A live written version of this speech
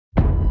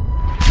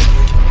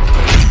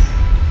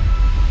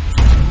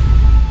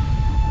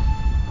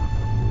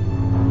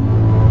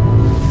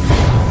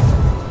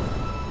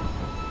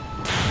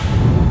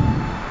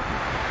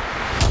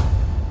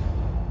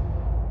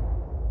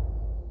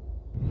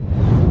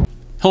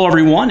Hello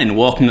everyone and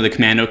welcome to the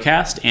Commando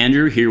cast.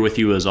 Andrew here with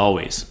you as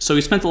always. So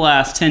we spent the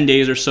last 10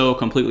 days or so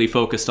completely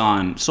focused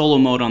on solo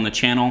mode on the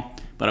channel,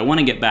 but I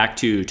want to get back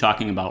to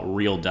talking about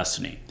real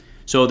Destiny.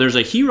 So there's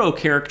a hero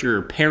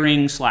character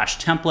pairing slash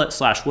template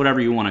slash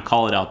whatever you want to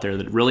call it out there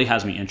that really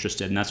has me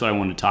interested, and that's what I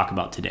want to talk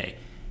about today,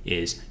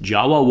 is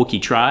Jawa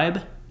Wookie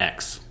Tribe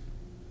X.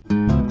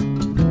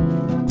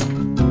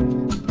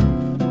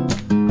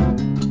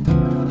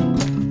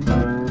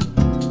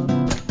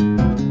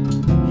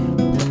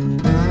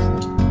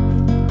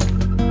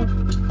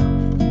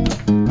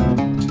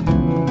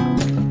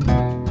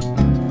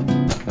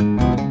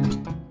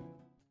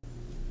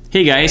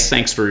 Hey guys,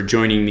 thanks for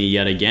joining me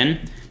yet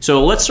again.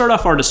 So let's start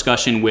off our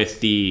discussion with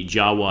the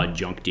Jawa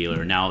junk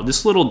dealer. Now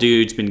this little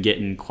dude's been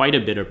getting quite a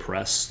bit of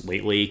press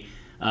lately,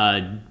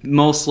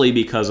 mostly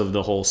because of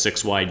the whole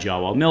 6Y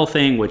Jawa mill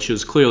thing, which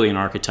is clearly an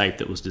archetype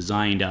that was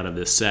designed out of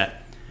this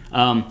set.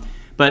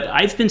 But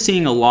I've been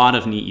seeing a lot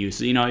of neat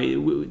uses. You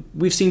know,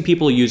 we've seen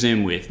people use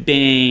him with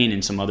Bane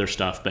and some other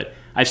stuff, but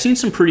I've seen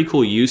some pretty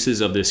cool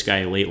uses of this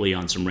guy lately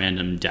on some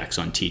random decks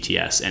on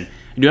TTS. And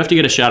I do have to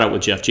get a shout out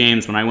with Jeff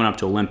James. When I went up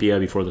to Olympia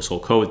before this whole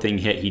COVID thing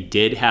hit, he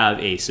did have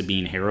a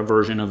Sabine Hera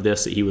version of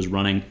this that he was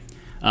running.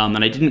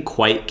 And I didn't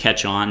quite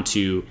catch on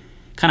to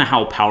kind of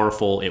how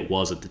powerful it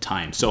was at the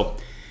time. So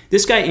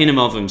this guy in and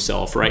of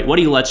himself, right, what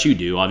he lets you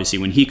do, obviously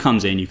when he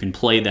comes in, you can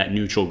play that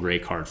neutral gray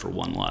card for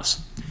one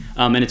less.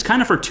 And it's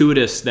kind of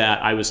fortuitous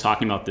that I was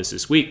talking about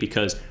this week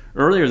because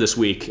earlier this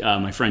week,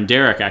 my friend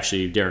Derek,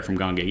 actually Derek from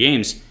Ganga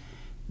Games,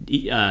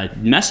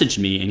 messaged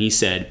me and he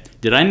said,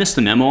 did I miss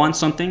the memo on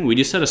something? We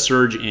just had a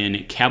surge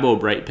in Cabo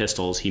Bright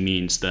Pistols, he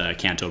means the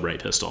Canto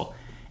Bright Pistol,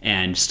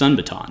 and stun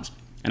batons.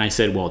 And I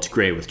said, well, it's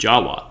gray with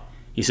Jawa.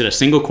 He said a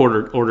single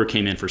order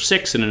came in for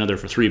 6 and another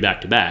for 3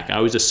 back-to-back. I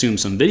always assume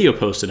some video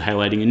posted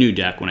highlighting a new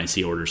deck when I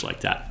see orders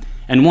like that.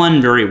 And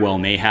one very well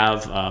may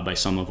have by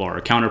some of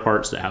our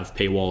counterparts that have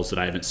paywalls that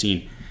I haven't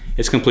seen.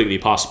 It's completely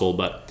possible,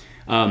 but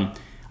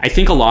I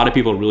think a lot of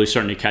people are really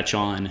starting to catch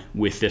on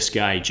with this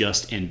guy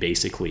just in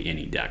basically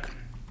any deck.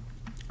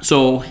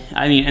 So,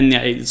 I mean,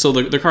 and so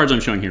the cards I'm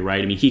showing here,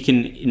 right? I mean, he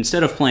can,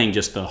 instead of playing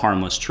just the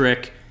harmless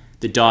trick,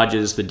 the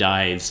dodges, the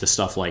dives, the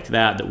stuff like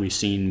that we've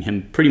seen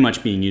him pretty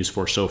much being used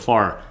for so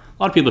far, a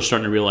lot of people are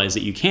starting to realize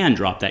that you can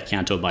drop that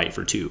Canto Bite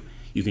for 2.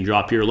 You can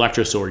drop your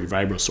Electro Sword, your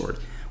Vibro Sword.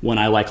 One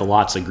I like a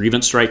lot is the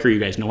Grievance Striker. You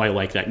guys know I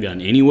like that gun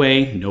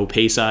anyway. No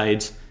pay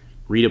sides,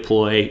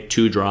 redeploy,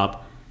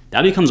 2-drop.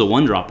 That becomes a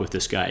 1-drop with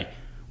this guy,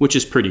 which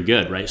is pretty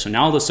good, right? So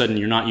now all of a sudden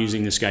you're not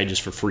using this guy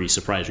just for free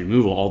surprise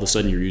removal. All of a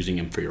sudden you're using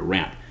him for your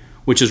ramp,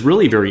 which is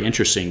really very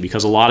interesting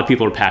because a lot of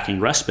people are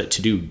packing Respite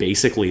to do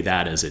basically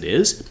that as it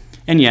is.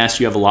 And yes,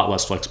 you have a lot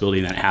less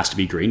flexibility than it has to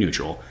be gray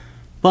neutral,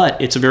 but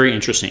it's a very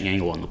interesting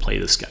angle on the play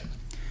of this guy.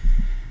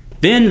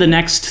 Then the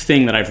next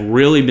thing that I've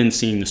really been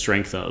seeing the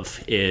strength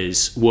of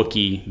is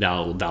Wookie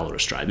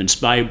Valorous Tribe. And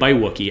by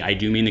Wookie, I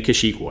do mean the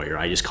Kashyyyk Warrior.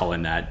 I just call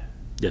him that.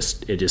 That's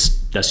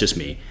just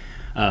me.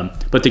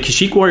 But the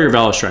Kashyyyk Warrior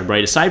Valorous Tribe,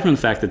 right, aside from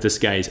the fact that this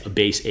guy's a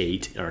base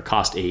 8 or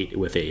cost 8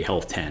 with a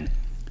health 10,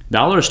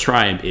 Valorous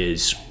Tribe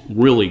is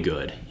really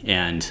good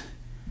and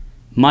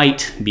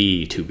might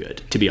be too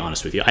good, to be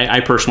honest with you.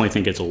 I personally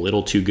think it's a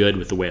little too good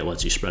with the way it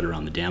lets you spread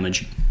around the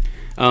damage.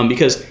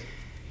 Because,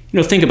 you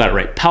know, think about it,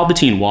 right?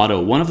 Palpatine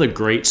Watto, one of the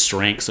great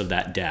strengths of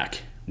that deck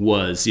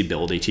was the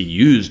ability to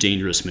use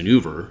Dangerous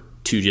Maneuver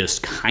to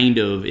just kind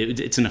of,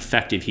 it's an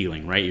effective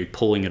healing, right? You're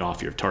pulling it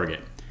off your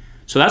target.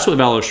 So that's what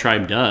Valorous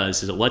Tribe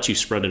does, is it lets you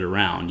spread it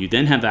around. You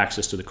then have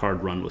access to the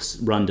card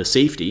Run to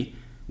Safety,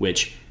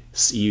 which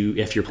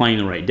if you're playing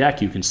the right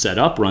deck, you can set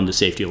up Run to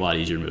Safety a lot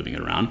easier moving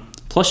it around.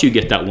 Plus you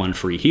get that 1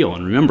 free heal.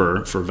 And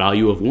remember, for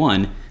value of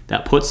 1,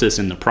 that puts this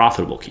in the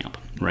profitable camp,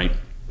 right?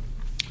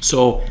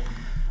 So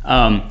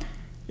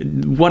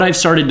what I've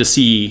started to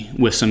see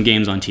with some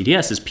games on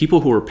TTS is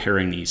people who are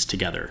pairing these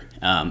together.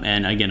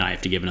 And again, I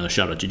have to give another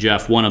shout out to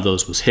Jeff. One of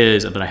those was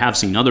his, but I have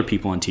seen other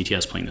people on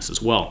TTS playing this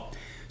as well.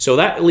 So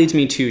that leads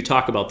me to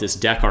talk about this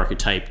deck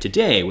archetype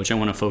today, which I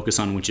want to focus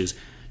on, which is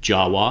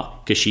Jawa,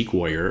 Kashyyyk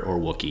Warrior, or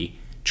Wookie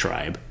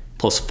Tribe,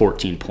 plus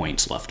 14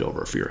 points left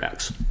over for your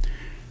X.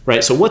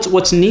 Right, so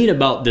what's neat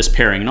about this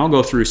pairing, and I'll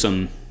go through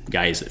some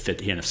guys that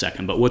fit in a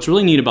second, but what's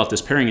really neat about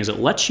this pairing is it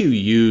lets you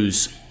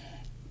use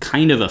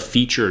kind of a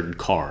featured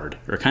card,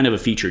 or kind of a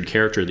featured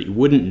character that you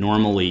wouldn't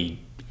normally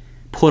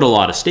put a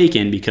lot of stake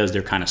in because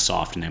they're kind of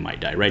soft and they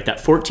might die, right? That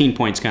 14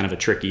 points kind of a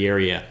tricky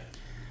area.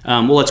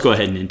 Well, let's go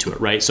ahead and into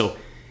it, right? So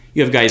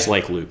you have guys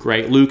like Luke,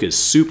 right? Luke is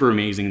super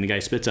amazing, and the guy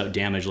spits out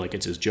damage like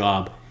it's his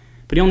job,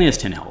 but he only has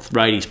 10 health,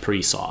 right? He's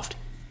pretty soft.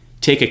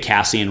 Take a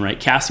Cassian, right?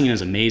 Cassian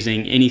is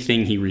amazing.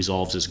 Anything he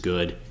resolves is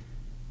good.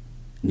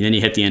 And then you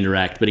hit the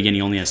Interact, but again,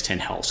 he only has 10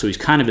 health, so he's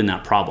kind of in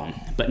that problem.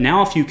 But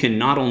now if you can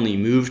not only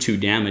move 2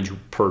 damage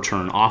per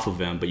turn off of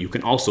him, but you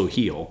can also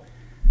heal,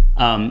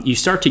 you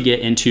start to get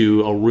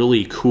into a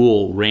really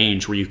cool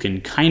range where you can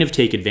kind of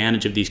take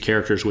advantage of these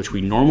characters which we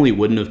normally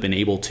wouldn't have been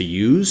able to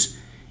use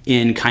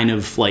in kind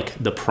of like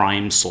the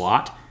prime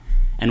slot,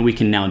 and we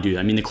can now do that.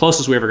 I mean, the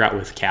closest we ever got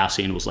with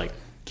Cassian was like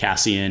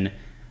Cassian,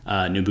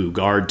 Naboo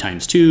Guard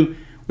 ×2,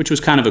 which was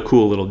kind of a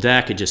cool little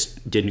deck. It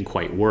just didn't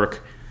quite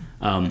work.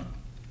 But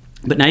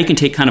now you can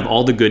take kind of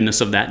all the goodness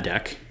of that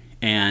deck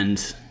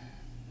and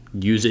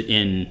use it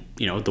in,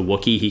 the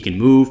Wookie. He can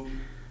move.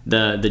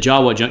 The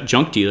Jawa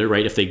junk dealer,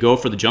 right? If they go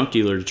for the junk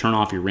dealer to turn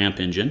off your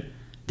ramp engine,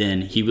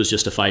 then he was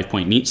just a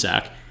 5-point meat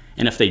sack.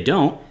 And if they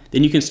don't,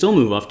 then you can still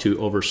move up to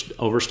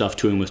overstuff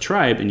to him with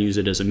tribe and use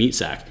it as a meat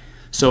sack.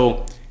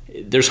 So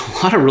there's a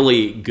lot of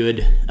really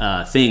good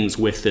things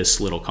with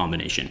this little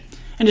combination.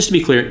 And just to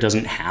be clear, it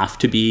doesn't have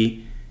to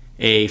be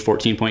a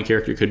 14-point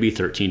character. It could be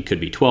 13, could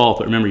be 12,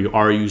 but remember, you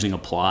are using a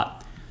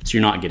plot, so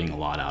you're not getting a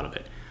lot out of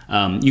it.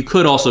 You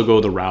could also go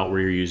the route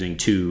where you're using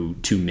two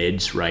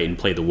mids, right, and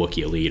play the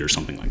Wookiee Elite or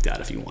something like that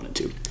if you wanted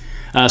to.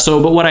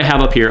 But what I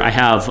have up here, I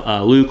have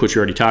Luke, which we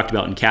already talked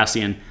about, and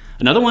Cassian.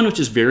 Another one which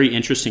is very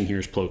interesting here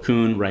is Plo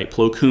Koon, right?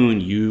 Plo Koon,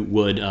 you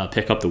would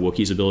pick up the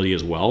Wookiee's ability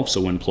as well.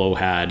 So when Plo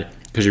had,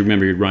 because you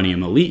remember you're running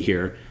him Elite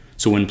here,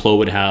 so when Plo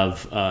would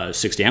have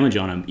 6 damage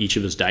on him, each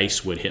of his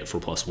dice would hit for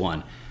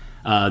 +1.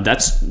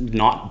 That's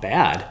not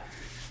bad.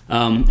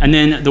 And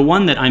then the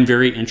one that I'm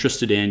very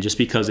interested in, just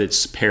because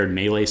it's paired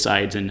melee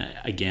sides, and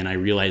again, I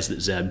realize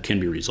that Zeb can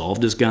be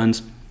resolved as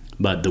guns,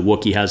 but the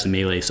Wookiee has the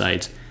melee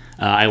sides.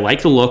 I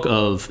like the look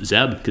of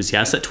Zeb because he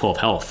has that 12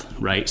 health,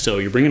 right? So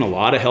you're bringing a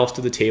lot of health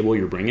to the table.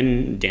 You're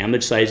bringing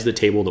damage sides to the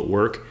table that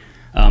work.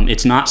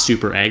 It's not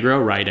super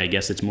aggro, right? I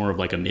guess it's more of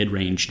like a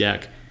mid-range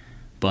deck.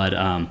 But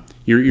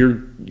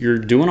you're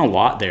doing a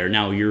lot there.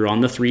 Now, you're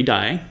on the 3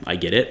 die. I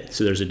get it.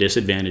 So there's a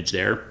disadvantage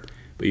there.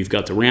 But you've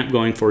got the ramp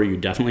going for you. You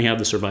definitely have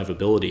the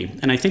survivability.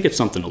 And I think it's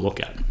something to look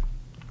at.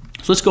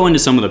 So let's go into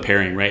some of the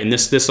pairing, right? And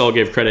this I'll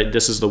give credit.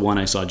 This is the one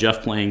I saw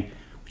Jeff playing,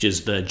 which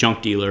is the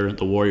Junk Dealer,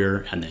 the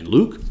Warrior, and then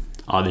Luke,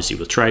 obviously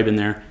with Tribe in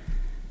there.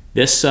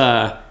 This,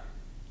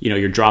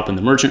 you're dropping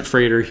the Merchant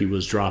Freighter. He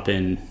was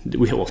dropping,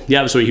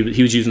 so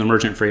he was using the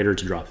Merchant Freighter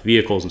to drop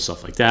vehicles and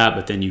stuff like that.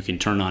 But then you can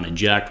turn on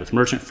Inject with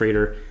Merchant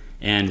Freighter,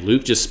 and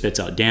Luke just spits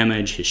out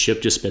damage. His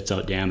ship just spits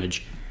out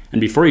damage. And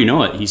before you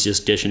know it, he's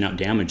just dishing out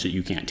damage that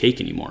you can't take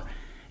anymore.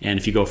 And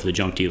if you go for the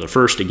Junk Dealer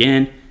first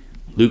again,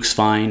 Luke's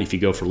fine. If you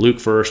go for Luke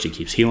first, he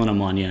keeps healing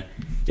him on you.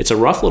 It's a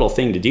rough little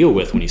thing to deal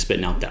with when he's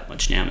spitting out that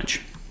much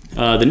damage.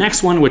 The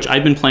next one, which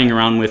I've been playing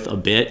around with a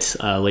bit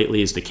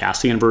lately, is the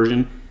Cassian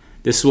version.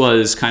 This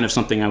was kind of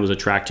something I was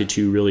attracted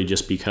to really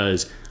just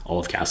because all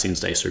of Cassian's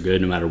dice are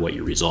good no matter what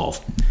you resolve.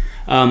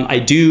 One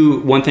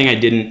thing I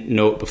didn't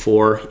note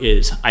before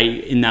is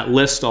in that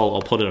list,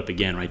 I'll put it up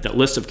again, right? That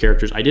list of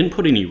characters, I didn't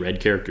put any red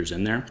characters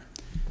in there.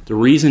 The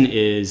reason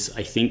is,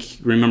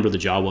 remember the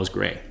Jawa's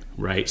gray,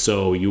 right?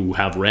 So you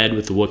have red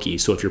with the Wookiee.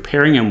 So if you're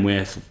pairing him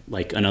with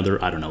like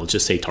another, I don't know, let's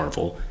just say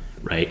Tarful,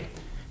 right?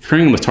 If you're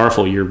pairing him with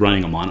Tarful, you're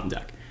running a mono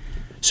deck.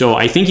 So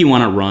I think you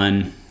want to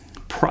run,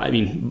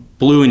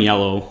 blue and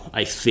yellow.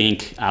 I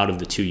think out of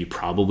the two, you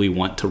probably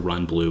want to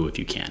run blue if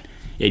you can.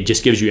 It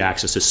just gives you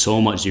access to so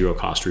much zero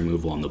cost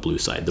removal on the blue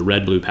side. The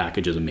red-blue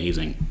package is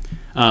amazing.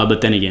 But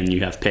then again,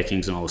 you have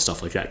pickings and all this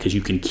stuff like that because you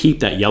can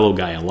keep that yellow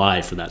guy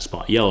alive for that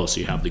spot yellow, so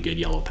you have the good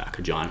yellow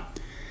package on.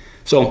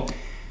 So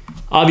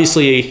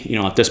obviously,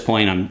 at this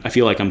point, I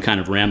feel like I'm kind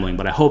of rambling,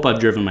 but I hope I've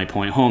driven my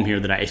point home here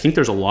that I think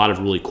there's a lot of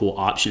really cool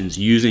options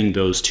using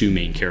those 2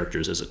 main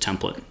characters as a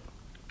template.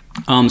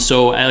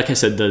 So like I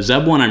said, the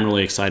Zeb one I'm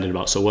really excited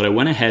about. So what I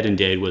went ahead and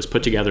did was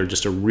put together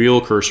just a real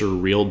cursor,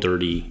 real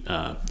dirty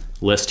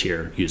list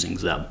here using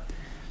Zeb.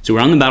 So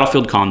we're on the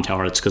battlefield comm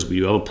tower. That's because we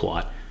do have a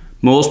plot.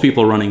 Most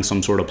people are running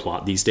some sort of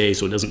plot these days,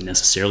 so it doesn't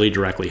necessarily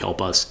directly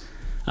help us,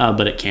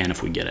 but it can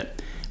if we get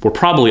it. We're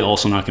probably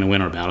also not going to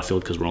win our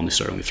battlefield because we're only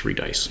starting with 3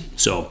 dice.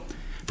 So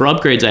for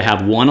upgrades, I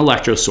have 1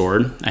 Electro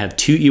Sword. I have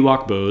 2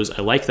 Ewok Bows.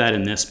 I like that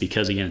in this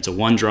because, again, it's a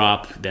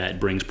 1-drop that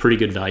brings pretty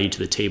good value to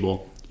the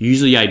table.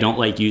 Usually I don't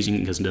like using it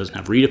because it doesn't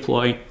have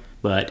redeploy,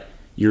 but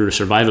your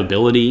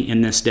survivability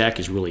in this deck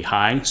is really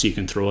high, so you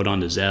can throw it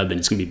onto Zeb, and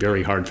it's going to be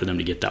very hard for them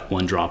to get that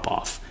 1 drop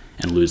off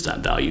and lose that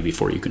value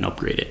before you can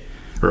upgrade it,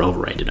 or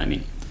override it, I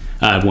mean.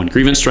 I have 1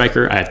 Grievance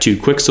Striker. I have 2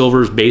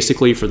 Quicksilvers,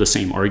 basically for the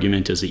same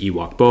argument as the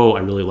Ewok Bow. I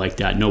really like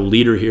that. No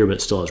leader here, but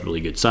it still has really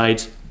good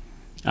sides.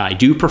 I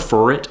do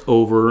prefer it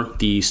over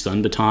the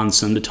Stun Baton.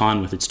 Stun Baton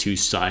with its 2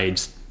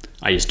 sides,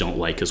 I just don't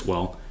like as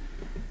well.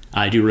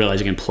 I do realize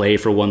I can play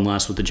for 1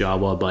 less with the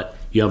Jawa, but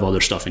you have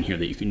other stuff in here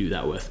that you can do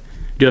that with.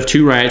 I do have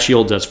 2 Riot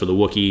Shields, that's for the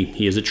Wookiee,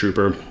 he is a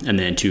trooper, and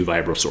then 2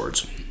 Vibro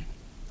Swords.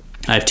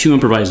 I have 2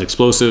 Improvised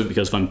Explosive,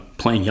 because if I'm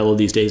playing yellow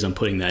these days, I'm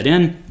putting that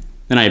in.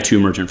 Then I have 2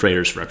 Merchant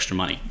Freighters for extra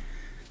money.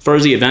 As far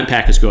as the event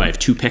package go, I have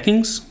 2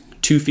 Pickings,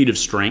 2 Feet of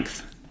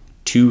Strength,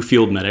 2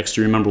 Field Medics.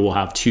 Do you remember we'll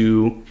have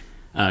 2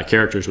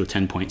 characters with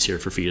 10 points here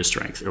for Feet of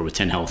Strength, or with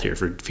 10 health here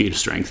for Feet of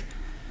Strength.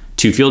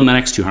 2 Field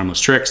Medics, 2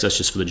 Harmless Tricks, that's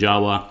just for the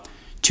Jawa.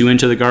 2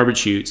 Into the Garbage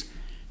Chutes.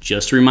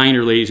 Just a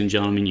reminder, ladies and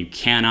gentlemen, you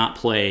cannot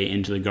play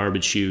Into the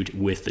Garbage Chute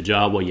with the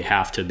Jawa. You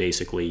have to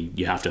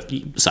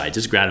besides,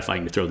 it's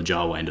gratifying to throw the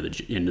Jawa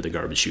into the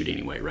Garbage Chute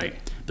anyway, right?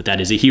 But that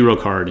is a hero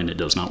card, and it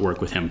does not work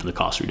with him for the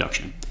cost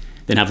reduction.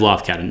 Then have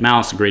Loth, Cat, and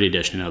Mouse, a great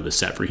addition of the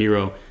set for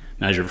hero.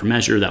 Measure for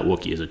Measure, that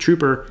Wookiee is a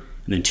trooper.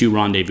 And then 2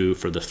 Rendezvous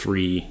for the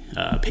 3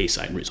 pay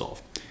side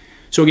resolve.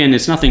 So again,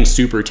 it's nothing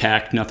super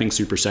tech, nothing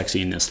super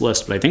sexy in this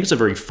list, but I think it's a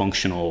very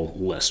functional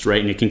list, right?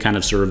 And it can kind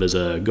of serve as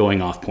a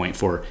going off point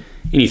for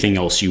anything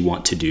else you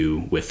want to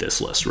do with this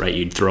list, right?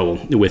 You'd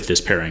throw, with this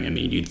pairing, I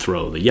mean, you'd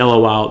throw the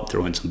yellow out,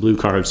 throw in some blue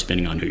cards,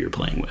 depending on who you're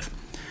playing with.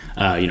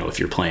 You know, if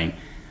you're playing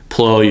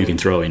Plo, you can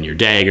throw in your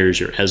daggers,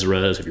 your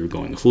Ezras. If you're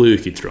going with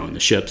Luke, you'd throw in the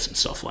ships and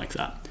stuff like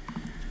that.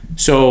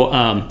 So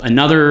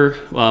another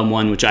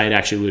one, which I had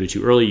actually alluded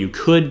to earlier, you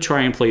could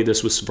try and play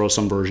this with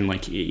some version,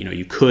 like, you know,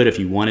 you could, if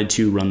you wanted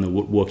to, run the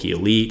Wookie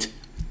Elite,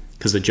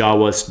 because the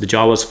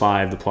Jawa's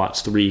 5, the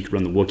plot's 3. You could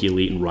run the Wookie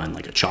Elite and run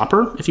like a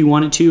chopper if you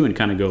wanted to, and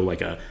kind of go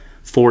like a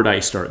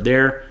 4-dice start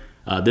there.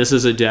 This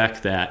is a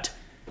deck that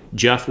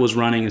Jeff was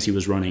running, as he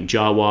was running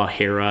Jawa,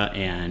 Hera,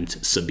 and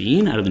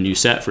Sabine out of the new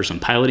set for some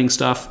piloting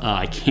stuff.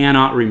 I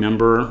cannot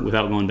remember,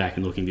 without going back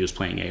and looking, if he was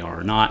playing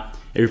AR or not.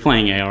 If you're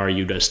playing AR,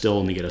 you'd still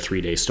only get a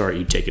 3-day start.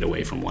 You'd take it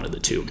away from one of the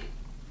two.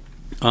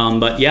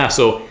 But yeah,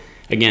 so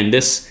again,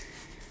 this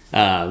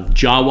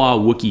Jawa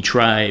Wookie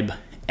Tribe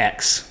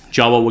X,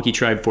 Jawa Wookie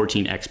Tribe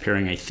 14X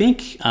pairing, I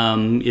think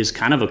is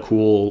kind of a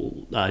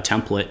cool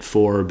template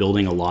for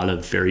building a lot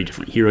of very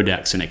different hero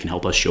decks, and it can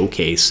help us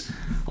showcase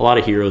a lot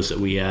of heroes that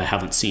we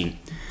haven't seen.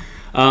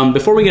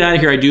 Before we get out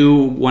of here, I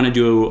do want to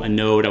do a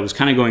note. I was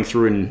kind of going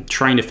through and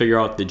trying to figure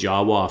out the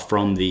Jawa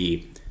from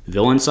the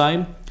villain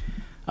side.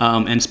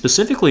 And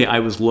specifically, I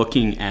was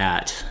looking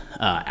at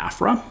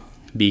Afra,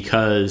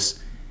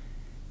 because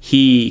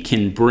he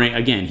can bring,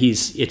 again,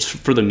 it's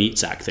for the meat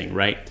sack thing,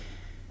 right?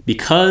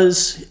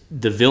 Because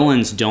the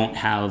villains don't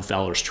have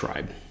Valor's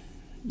Tribe,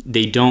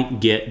 they don't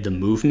get the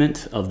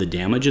movement of the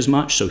damage as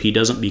much, so he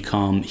doesn't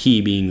become, he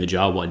being the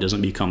Jawa,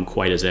 doesn't become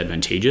quite as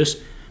advantageous.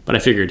 But I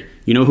figured,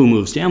 you know who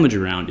moves damage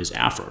around is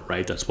Afra,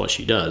 right? That's what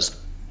she does.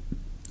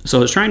 So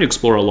I was trying to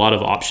explore a lot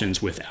of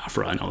options with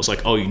Afra, and I was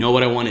like, oh, you know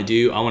what I want to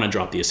do? I want to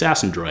drop the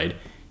Assassin Droid.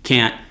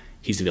 Can't,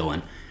 he's the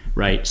villain,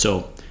 right?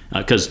 So,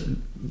 because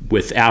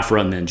with Afra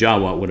and then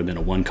Jawa, it would have been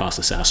a 1-cost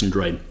Assassin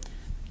Droid.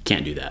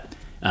 Can't do that.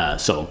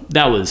 So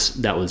that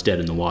was dead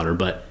in the water.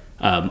 But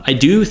I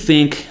do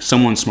think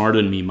someone smarter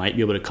than me might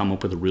be able to come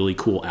up with a really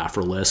cool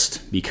Afra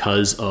list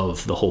because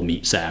of the whole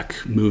meat sack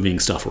moving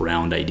stuff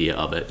around idea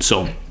of it.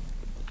 So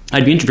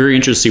I'd be very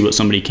interested to see what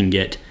somebody can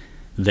get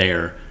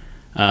there.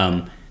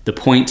 The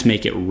points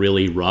make it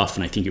really rough,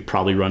 and I think you're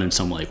probably running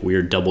some like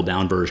weird double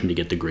down version to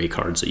get the gray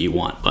cards that you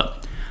want.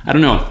 But I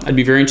don't know. I'd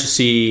be very interested to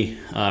see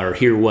or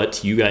hear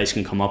what you guys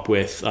can come up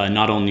with,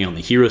 not only on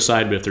the hero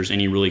side, but if there's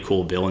any really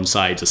cool villain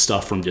sides of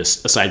stuff from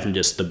just aside from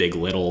just the big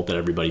little that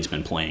everybody's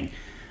been playing,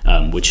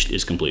 which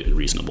is completely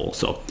reasonable.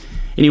 So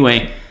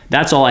anyway,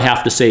 that's all I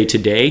have to say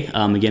today.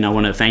 Again, I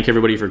want to thank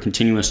everybody for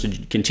continuing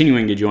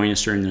to join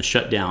us during the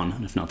shutdown,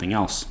 and if nothing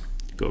else,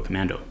 go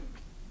Commando.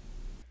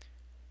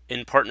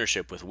 In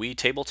partnership with We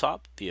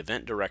Tabletop, the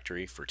event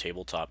directory for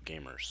tabletop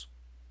gamers.